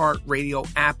iHeartRadio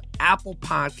app, Apple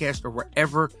Podcast, or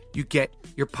wherever you get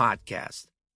your podcast.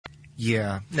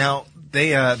 Yeah. Now,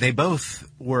 they both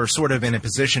were sort of in a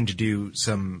position to do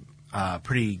some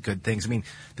pretty good things. I mean,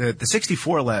 the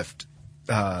 64 left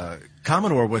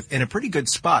Commodore in a pretty good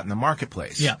spot in the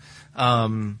marketplace. Yeah.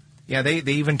 Yeah, they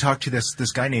even talked to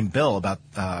this guy named Bill about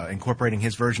incorporating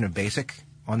his version of BASIC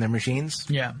on their machines.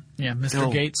 Yeah, Mr.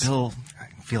 Gates. Bill, I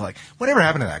feel like, whatever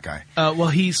happened to that guy? Well,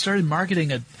 he started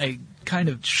marketing a kind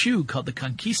of shoe called the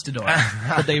Conquistador,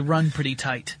 but they run pretty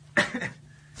tight.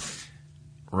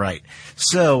 Right.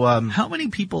 So, how many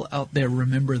people out there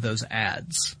remember those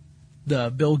ads?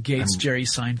 The Bill Gates, Jerry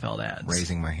Seinfeld ads.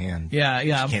 Raising my hand. Yeah.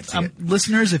 Can't see it.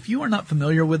 Listeners, if you are not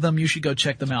familiar with them, you should go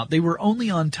check them out. They were only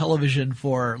on television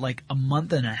for like a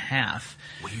month and a half.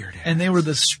 Weird ads. And they were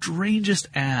the strangest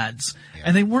ads. Yeah.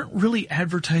 And they weren't really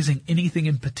advertising anything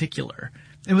in particular.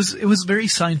 It was very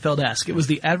Seinfeld-esque. It was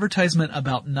the advertisement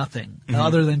about nothing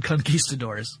other than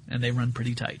conquistadors, and they run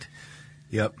pretty tight.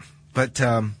 Yep. But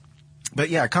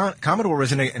yeah, Commodore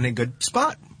was in a good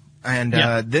spot. And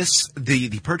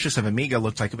the purchase of Amiga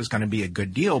looked like it was going to be a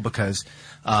good deal because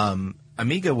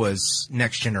Amiga was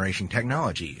next generation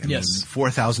technology. I mean,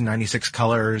 4,096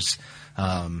 colors,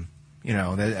 a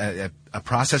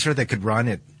processor that could run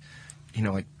at,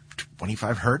 like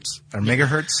 25 hertz or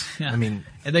megahertz. Yeah. I mean,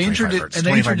 and they introduced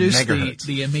megahertz.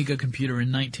 the Amiga computer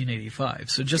in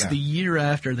 1985. So just the year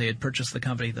after they had purchased the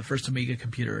company, the first Amiga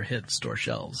computer hit store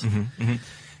shelves. Mm-hmm, mm-hmm.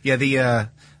 Yeah,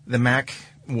 the Mac.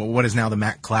 Well, what is now the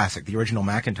Mac Classic, the original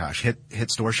Macintosh,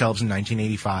 hit store shelves in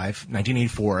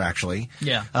 1984, actually.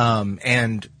 Yeah.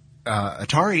 And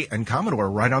Atari and Commodore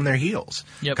right on their heels.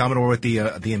 Yep. Commodore with the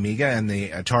Amiga and the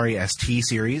Atari ST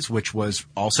series, which was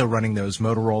also running those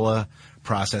Motorola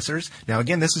processors. Now,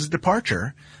 again, this is a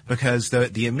departure because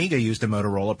the Amiga used a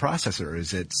Motorola processor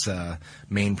as its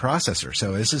main processor.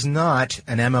 So this is not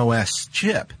an MOS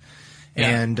chip.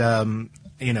 Yeah. And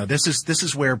this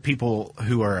is where people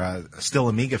who are still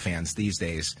Amiga fans these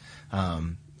days,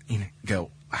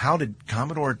 go, how did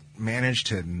Commodore manage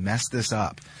to mess this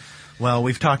up? Well,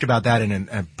 we've talked about that in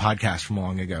a podcast from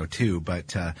long ago too,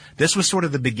 but this was sort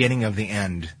of the beginning of the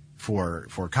end for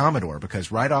Commodore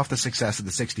because right off the success of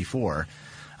the 64,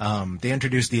 they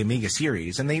introduced the Amiga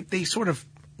series, and they sort of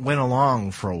went along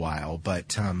for a while,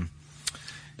 but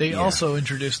they also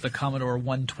introduced the Commodore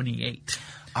 128.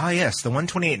 Yes, the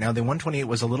 128. Now, the 128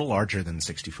 was a little larger than the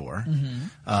 64.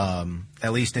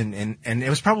 At least and it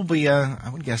was probably, I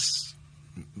would guess,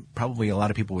 probably a lot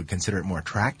of people would consider it more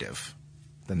attractive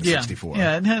than the 64.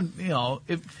 Yeah, it had,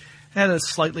 it had a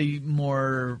slightly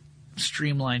more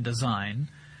streamlined design,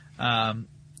 and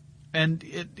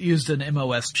it used an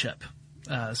MOS chip.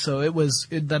 So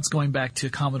that's going back to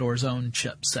Commodore's own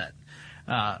chipset.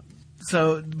 But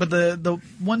the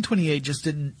 128 just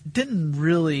didn't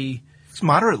really. It's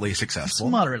moderately successful.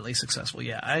 It's moderately successful,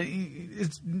 yeah.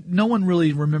 No one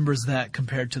really remembers that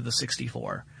compared to the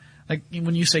 64. Like,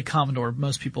 when you say Commodore,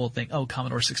 most people think, oh,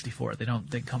 Commodore 64. They don't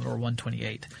think Commodore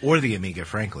 128. Or the Amiga,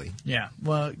 frankly. Yeah.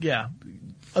 Well, yeah.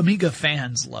 Amiga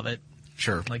fans love it.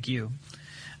 Sure. Like you.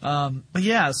 But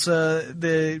yeah, so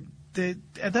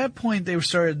at that point, they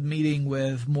started meeting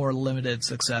with more limited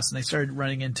success, and they started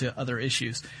running into other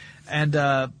issues. And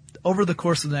over the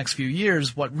course of the next few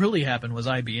years, what really happened was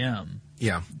IBM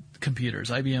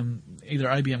computers. Either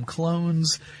IBM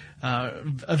clones,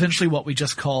 eventually what we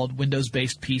just called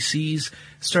Windows-based PCs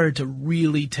started to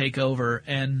really take over,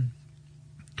 and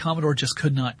Commodore just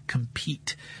could not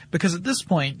compete. Because at this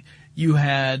point, you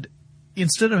had,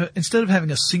 instead of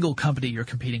having a single company you're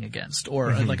competing against,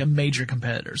 or like a major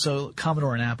competitor, so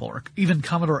Commodore and Apple, or even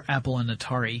Commodore, Apple, and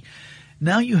Atari,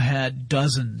 now you had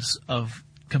dozens of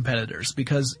competitors,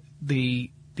 because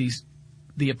the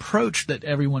approach that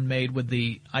everyone made with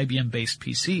the IBM-based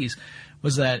PCs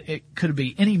was that it could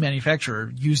be any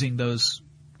manufacturer using those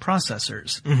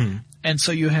processors. And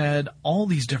so you had all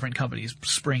these different companies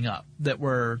spring up that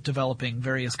were developing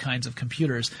various kinds of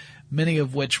computers, many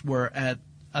of which were at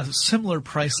a similar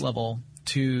price level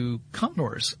to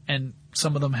Commodore's, and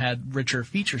some of them had richer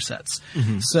feature sets.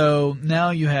 So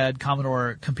now you had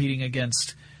Commodore competing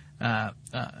against, like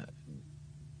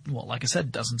I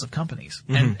said, dozens of companies.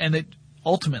 And it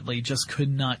ultimately just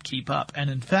could not keep up. And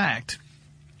in fact,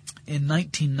 in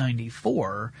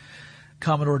 1994,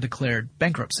 Commodore declared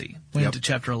bankruptcy, went into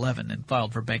Chapter 11 and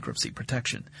filed for bankruptcy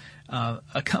protection.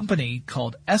 A company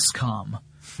called Escom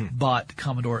bought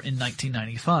Commodore in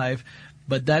 1995,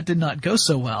 but that did not go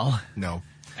so well. No.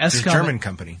 It's a German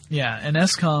company. Yeah, and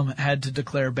Escom had to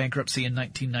declare bankruptcy in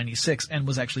 1996 and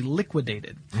was actually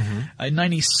liquidated. In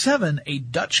 97, a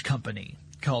Dutch company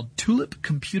called Tulip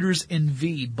Computers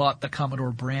NV bought the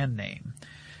Commodore brand name.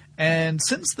 And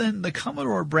since then, the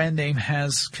Commodore brand name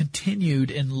has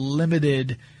continued in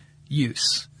limited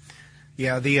use.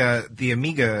 Yeah, the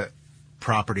Amiga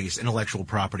properties, intellectual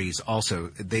properties, also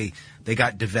they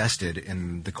got divested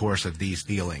in the course of these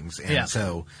dealings, and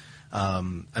so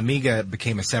Amiga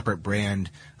became a separate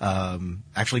brand.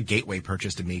 Actually, Gateway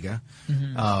purchased Amiga,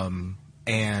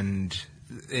 and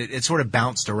it sort of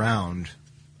bounced around.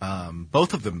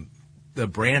 Both of them. The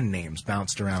brand names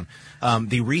bounced around.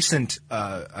 The recent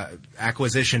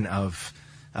acquisition of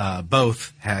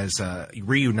both has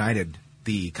reunited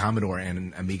the Commodore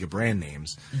and Amiga brand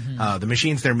names. The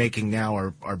machines they're making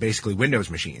now are basically Windows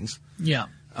machines. Yeah,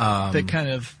 they kind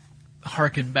of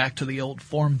harken back to the old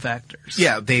form factors.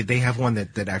 Yeah, they have one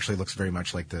that actually looks very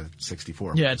much like the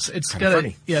 64. Yeah, it's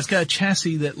got a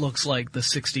chassis that looks like the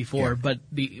 64, but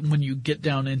when you get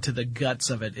down into the guts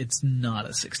of it, it's not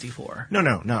a 64. No,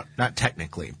 not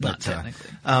technically. But, not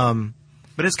technically.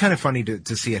 But it's kind of funny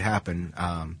to see it happen.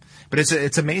 But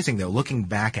it's amazing though, looking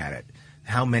back at it,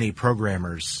 how many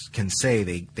programmers can say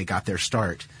they got their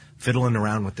start fiddling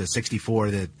around with the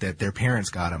 64 that their parents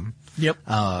got them. Yep.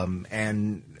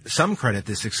 And some credit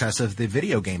the success of the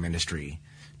video game industry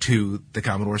to the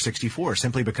Commodore 64,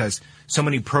 simply because so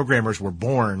many programmers were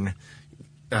born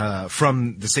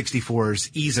from the 64's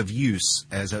ease of use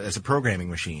as a programming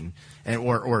machine, and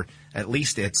or at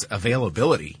least its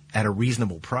availability at a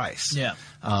reasonable price. Yeah.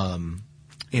 And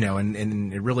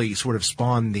it really sort of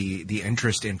spawned the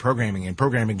interest in programming and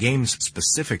programming games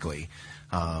specifically,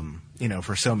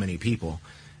 for so many people.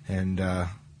 And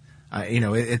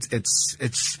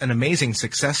it's an amazing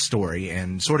success story,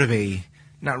 and sort of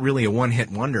not really a one-hit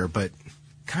wonder, but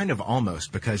kind of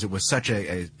almost, because it was such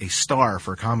a star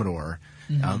for Commodore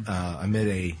amid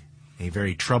a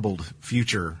very troubled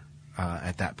future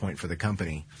at that point for the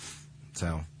company.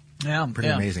 So, pretty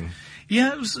amazing.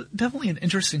 Yeah, it was definitely an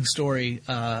interesting story.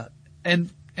 And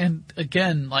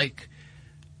again, like,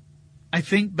 I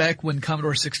think back when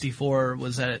Commodore 64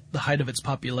 was at the height of its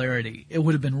popularity, it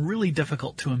would have been really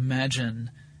difficult to imagine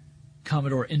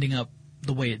Commodore ending up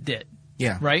the way it did.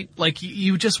 Yeah. Right? Like,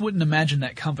 you just wouldn't imagine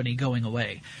that company going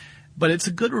away. But it's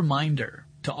a good reminder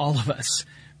to all of us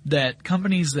that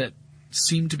companies that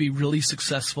seem to be really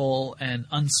successful and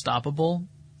unstoppable,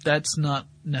 that's not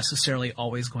necessarily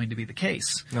always going to be the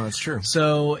case. No, that's true.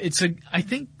 So I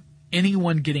think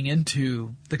anyone getting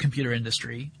into the computer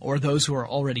industry or those who are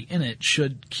already in it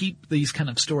should keep these kind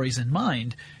of stories in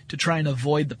mind to try and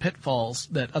avoid the pitfalls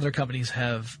that other companies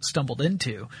have stumbled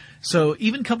into. So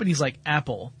even companies like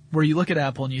Apple, where you look at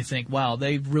Apple and you think, wow,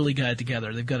 they've really got it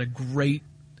together. They've got a great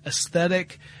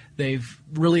aesthetic. They've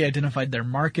really identified their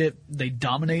market. They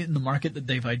dominate in the market that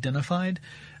they've identified.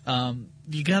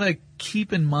 You got to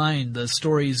keep in mind the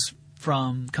stories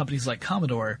from companies like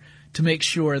Commodore to make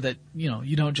sure that,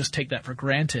 you don't just take that for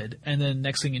granted. And then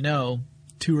next thing you know,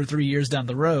 2 or 3 years down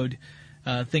the road,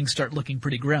 things start looking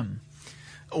pretty grim.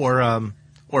 Or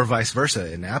vice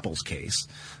versa in Apple's case.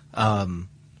 Even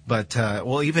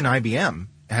IBM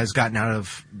has gotten out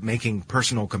of making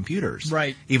personal computers.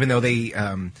 Right. Even though they,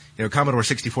 Commodore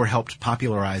 64 helped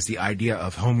popularize the idea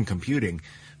of home computing.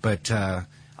 But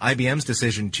IBM's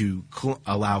decision to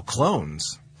allow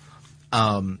clones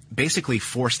basically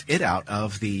forced it out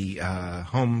of the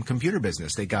home computer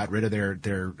business. They got rid of their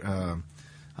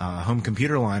home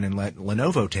computer line and let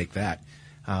Lenovo take that.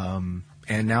 And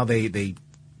now they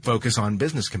focus on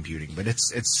business computing. But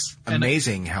it's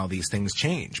amazing how these things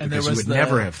change, because you would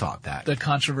never have thought that. The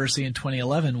controversy in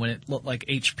 2011 when it looked like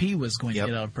HP was going to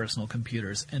get out of personal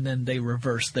computers, and then they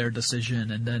reversed their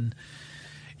decision, and then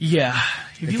if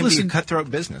you listen, be a cutthroat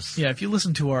business. Yeah, if you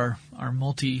listen to our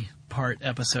multi-part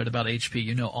episode about HP,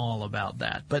 you know all about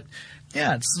that. But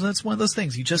that's one of those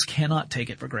things. You just cannot take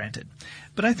it for granted.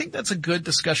 But I think that's a good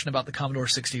discussion about the Commodore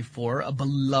 64, a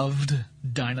beloved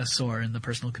dinosaur in the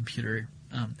personal computer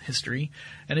history.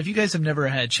 And if you guys have never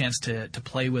had a chance to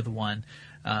play with one,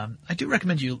 I do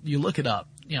recommend you look it up.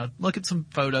 Look at some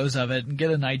photos of it and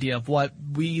get an idea of what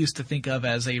we used to think of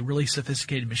as a really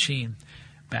sophisticated machine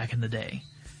back in the day.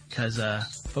 Because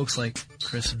folks like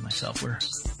Chris and myself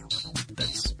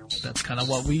that's kind of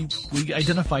what we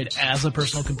identified as a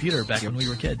personal computer back when we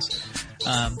were kids.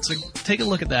 So take a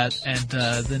look at that and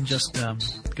then just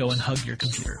go and hug your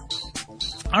computer.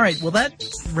 All right, well, that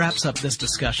wraps up this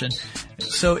discussion.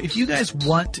 So if you guys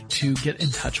want to get in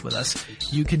touch with us,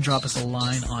 you can drop us a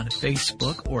line on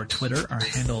Facebook or Twitter. Our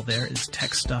handle there is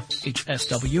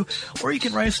TechStuffHSW. Or you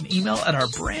can write us an email at our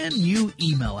brand new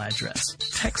email address,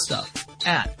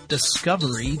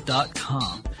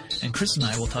 techstuff@discovery.com. And Chris and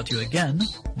I will talk to you again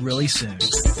really soon.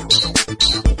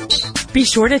 Be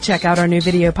sure to check out our new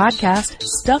video podcast,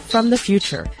 Stuff from the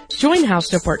Future. Join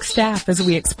HowStuffWorks staff as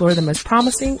we explore the most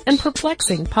promising and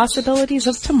perplexing possibilities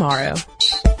of tomorrow.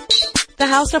 The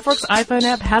HowStuffWorks iPhone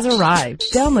app has arrived.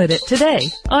 Download it today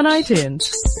on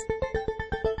iTunes.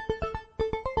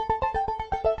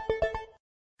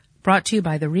 Brought to you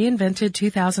by the reinvented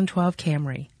 2012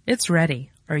 Camry. It's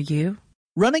ready. Are you?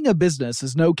 Running a business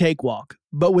is no cakewalk,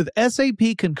 but with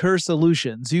SAP Concur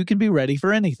Solutions, you can be ready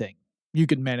for anything. You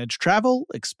can manage travel,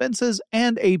 expenses,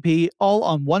 and AP all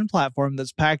on one platform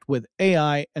that's packed with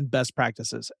AI and best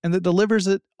practices, and that delivers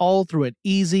it all through an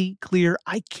easy, clear,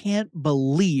 I can't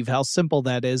believe how simple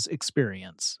that is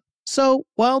experience. So,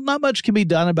 while not much can be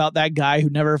done about that guy who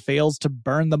never fails to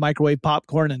burn the microwave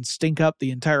popcorn and stink up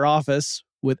the entire office,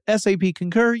 with SAP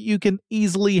Concur, you can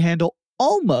easily handle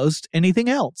almost anything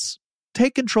else.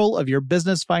 Take control of your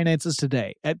business finances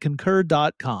today at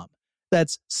Concur.com.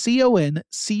 That's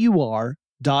CONCUR.com.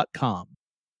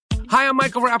 Hi, I'm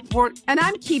Michael Rappaport. And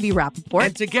I'm Kibi Rappaport.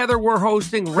 And together we're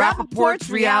hosting Rappaport's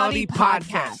Reality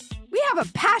Podcast. We have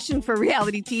a passion for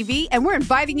reality TV, and we're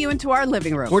inviting you into our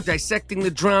living room. We're dissecting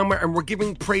the drama, and we're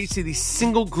giving praise to the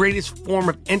single greatest form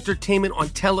of entertainment on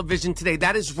television today.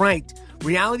 That is right.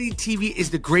 Reality TV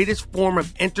is the greatest form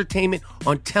of entertainment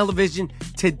on television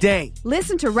today.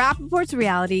 Listen to Rappaport's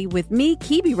Reality with me,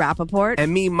 Kibi Rappaport.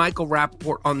 And me, Michael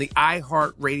Rappaport, on the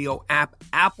iHeartRadio app,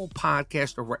 Apple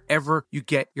Podcast, or wherever you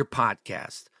get your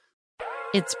podcast.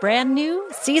 It's brand new,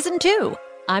 Season 2.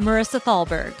 I'm Marissa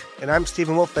Thalberg. And I'm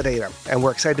Stephen Wolf-Bedeta. And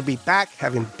we're excited to be back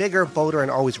having bigger, bolder,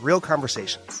 and always real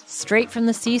conversations. Straight from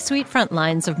the C-suite front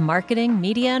lines of marketing,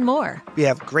 media, and more. We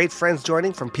have great friends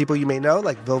joining from people you may know,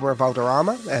 like Wilmer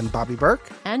Valderrama and Bobby Burke.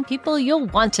 And people you'll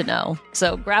want to know.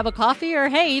 So grab a coffee or,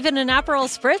 hey, even an Aperol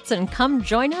Spritz and come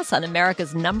join us on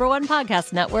America's #1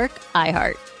 podcast network,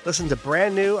 iHeart. Listen to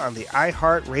brand new on the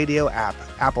iHeartRadio app,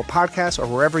 Apple Podcasts, or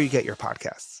wherever you get your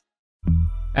podcasts.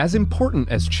 As important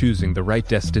as choosing the right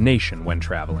destination when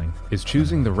traveling is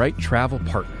choosing the right travel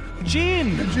partner.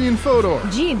 Gene Fodor.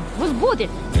 Gene, was good.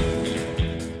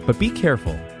 But be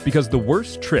careful, because the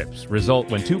worst trips result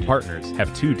when two partners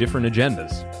have two different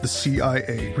agendas. The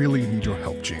CIA really need your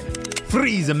help, Gene.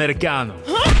 Freeze, Americano.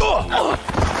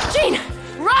 Gene,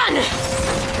 run!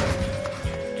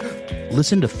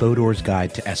 Listen to Fodor's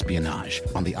Guide to Espionage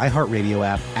on the iHeartRadio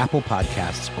app, Apple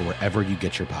Podcasts, or wherever you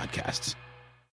get your podcasts.